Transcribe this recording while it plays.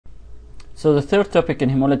So the third topic in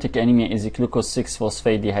hemolytic anemia is glucose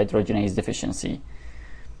 6-phosphate dehydrogenase deficiency.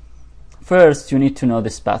 First, you need to know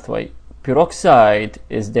this pathway. Peroxide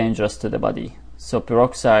is dangerous to the body. So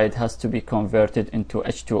peroxide has to be converted into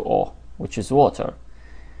H2O, which is water.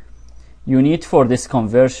 You need, for this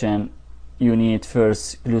conversion, you need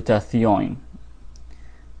first glutathione.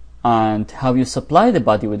 And how you supply the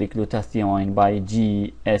body with the glutathione? By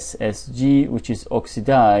GSSG, which is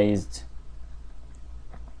oxidized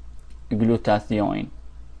glutathione.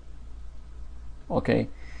 Okay,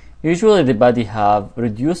 usually the body have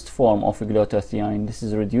reduced form of glutathione. This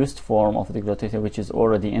is reduced form of the glutathione, which is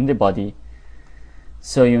already in the body.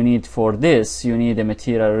 So you need, for this, you need a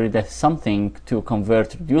material, something to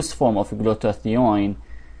convert reduced form of glutathione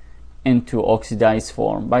into oxidized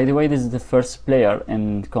form. By the way, this is the first player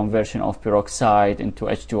in conversion of peroxide into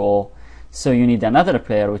H2O. So you need another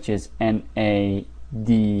player, which is NADPH.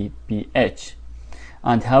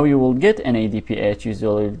 And how you will get NADPH?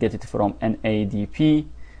 Usually you'll get it from NADP.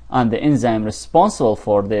 And the enzyme responsible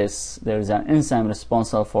for this, there is an enzyme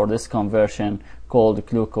responsible for this conversion called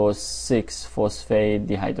glucose 6-phosphate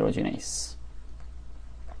dehydrogenase.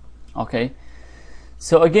 Okay.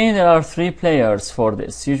 So again, there are three players for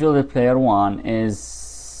this. Usually player one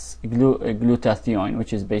is glutathione,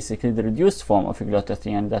 which is basically the reduced form of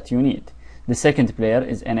glutathione that you need. The second player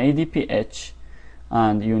is NADPH,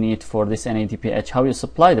 and you need, for this NADPH, how you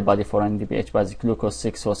supply the body for NADPH by the glucose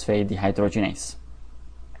 6-phosphate dehydrogenase.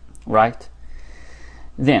 Right?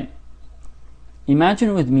 Then,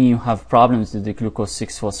 imagine with me you have problems with the glucose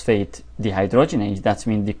 6-phosphate dehydrogenase. That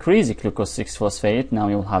means decrease glucose 6-phosphate. Now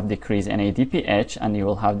you will have decrease NADPH, and you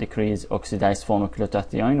will have decrease oxidized form of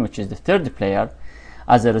glutathione, which is the third player.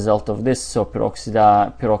 As a result of this, so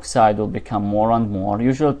peroxide will become more and more.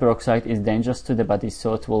 Usually peroxide is dangerous to the body,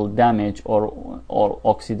 so it will damage or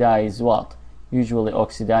oxidize what? Usually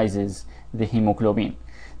oxidizes the hemoglobin.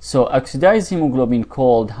 So oxidized hemoglobin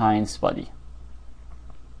called Heinz body.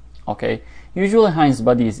 Okay, usually Heinz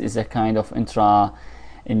bodies is a kind of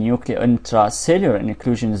intracellular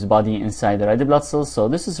inclusions body inside the red blood cells. So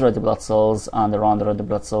this is red blood cells, and around the red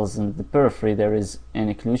blood cells in the periphery there is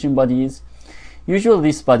inclusion bodies. Usually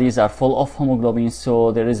these bodies are full of hemoglobin,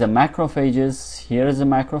 so there is a macrophages. Here is a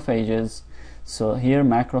macrophages. So here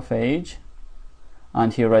macrophage,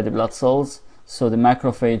 and here red blood cells. So the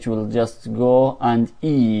macrophage will just go and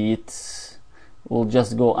eat.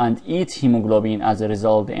 Hemoglobin. As a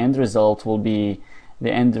result, the end result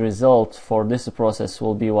for this process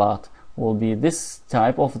will be what? Will be this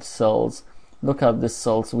type of cells. Look at these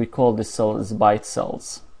cells. We call this cells bite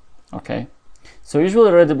cells. Okay. So usually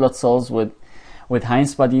red blood cells with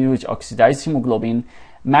Heinz body, which oxidize hemoglobin.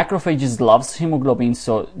 Macrophages loves hemoglobin,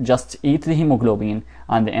 so just eat the hemoglobin,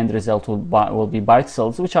 and the end result will be bite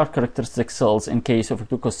cells, which are characteristic cells in case of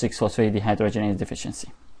glucose 6-phosphate dehydrogenase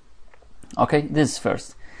deficiency. Okay, this is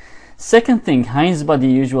first. Second thing, Heinz body,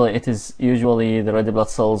 usually the red blood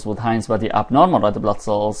cells with Heinz body abnormal red blood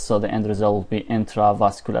cells, so the end result will be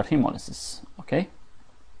intravascular hemolysis. Okay,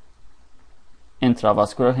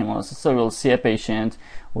 intravascular hemolysis. So you'll see a patient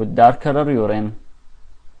with dark color urine,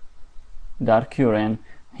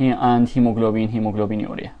 and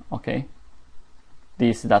hemoglobinuria. Okay,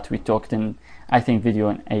 this that we talked in, I think, video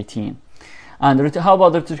in 18. And how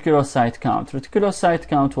about the reticulocyte count? Reticulocyte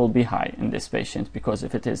count will be high in this patient because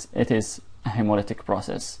if it is a hemolytic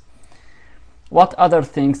process. What other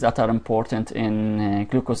things that are important in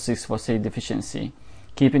glucose 6-phosphate deficiency?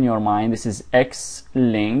 Keep in your mind, this is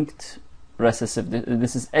X-linked recessive.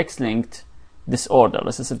 This is X-linked disorder,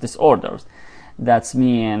 recessive disorders. That's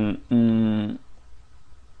mean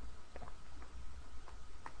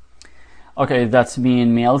okay, that's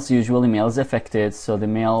mean males, usually males affected, so the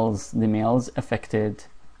males affected,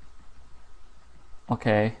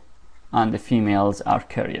 okay, and the females are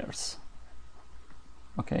carriers.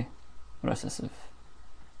 Okay, recessive.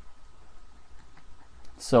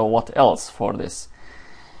 So what else for this?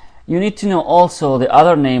 You need to know also the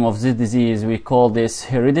other name of this disease. We call this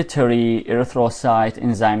hereditary erythrocyte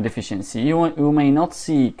enzyme deficiency. You may not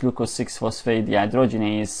see glucose 6-phosphate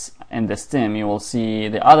dehydrogenase in the stem. You will see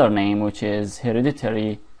the other name, which is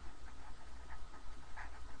hereditary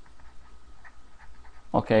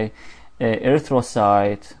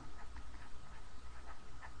erythrocyte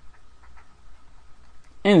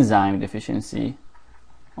enzyme deficiency.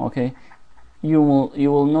 Okay, you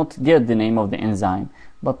will not get the name of the enzyme,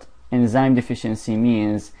 but enzyme deficiency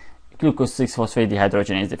means glucose 6-phosphate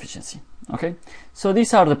dehydrogenase deficiency. Okay, so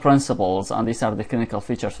these are the principles and these are the clinical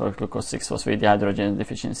features for glucose 6-phosphate dehydrogenase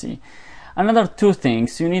deficiency. Another two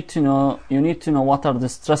things you need to know what are the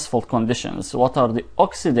stressful conditions, what are the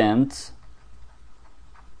oxidant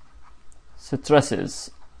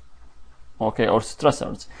stresses, okay, or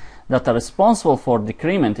stressors that are responsible for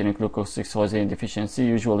decrement in glucose 6-phosphate deficiency,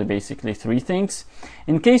 usually basically three things.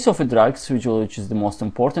 In case of drugs, usually, which is the most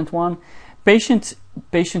important one, patient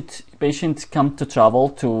come to travel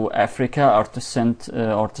to Africa or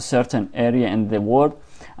to certain area in the world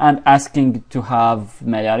and asking to have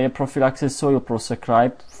malaria prophylaxis, so you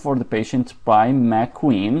prescribe for the patient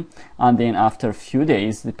primaquine, and then after a few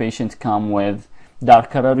days the patient come with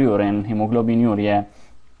darker urine, hemoglobinuria,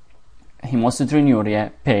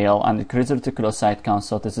 hemosideриnuria, pale, and decreased reticulocyte count,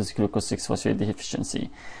 so this is glucose 6-phosphate deficiency.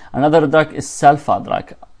 Another drug is sulfa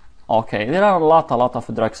drug. Okay, there are a lot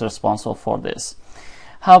of drugs responsible for this.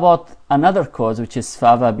 How about another cause, which is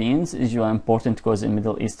fava beans, is an important cause in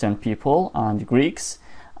Middle Eastern people and Greeks.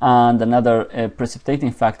 And another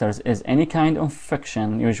precipitating factors is any kind of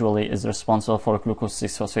infection usually is responsible for glucose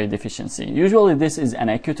 6-phosphate deficiency. Usually this is an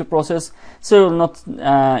acute process, so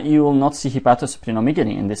you will not see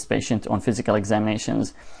hepatosplenomegaly in this patient on physical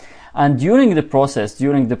examinations. And during the process,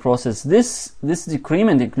 this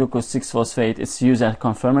decrement in glucose 6-phosphate is used as a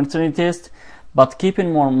confirmatory test, but keep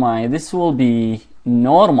in mind this will be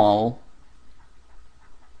normal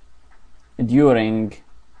during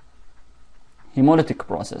hemolytic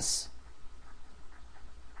process.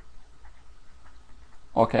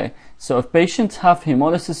 Okay, so if patients have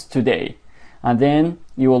hemolysis today, and then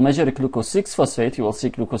you will measure glucose 6-phosphate, you will see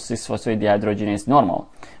glucose 6-phosphate dehydrogenase normal.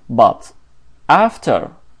 But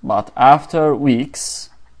after weeks,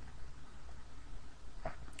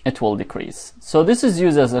 it will decrease. So this is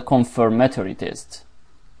used as a confirmatory test.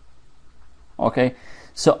 Okay,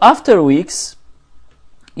 so after weeks,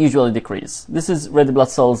 usually decrease. This is red blood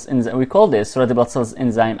cells, we call this red blood cells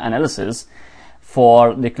enzyme analysis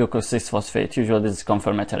for the glucose 6-phosphate. Usually this is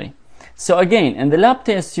confirmatory. So again, in the lab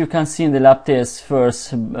test, you can see in the lab test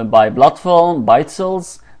first by blood film, by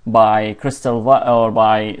cells, by crystal or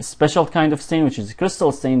by special kind of stain, which is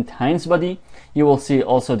crystal stain Heinz body. You will see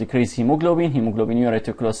also decreased hemoglobin, hemoglobinuria,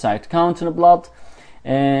 reticulocyte count in the blood,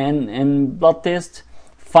 and in blood test.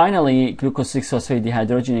 Finally, glucose 6-phosphate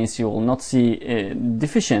dehydrogenase, you will not see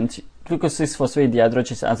deficient glucose 6-phosphate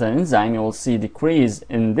dehydrogenase as an enzyme. You will see decrease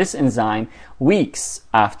in this enzyme weeks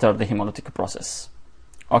after the hemolytic process.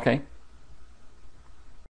 Okay.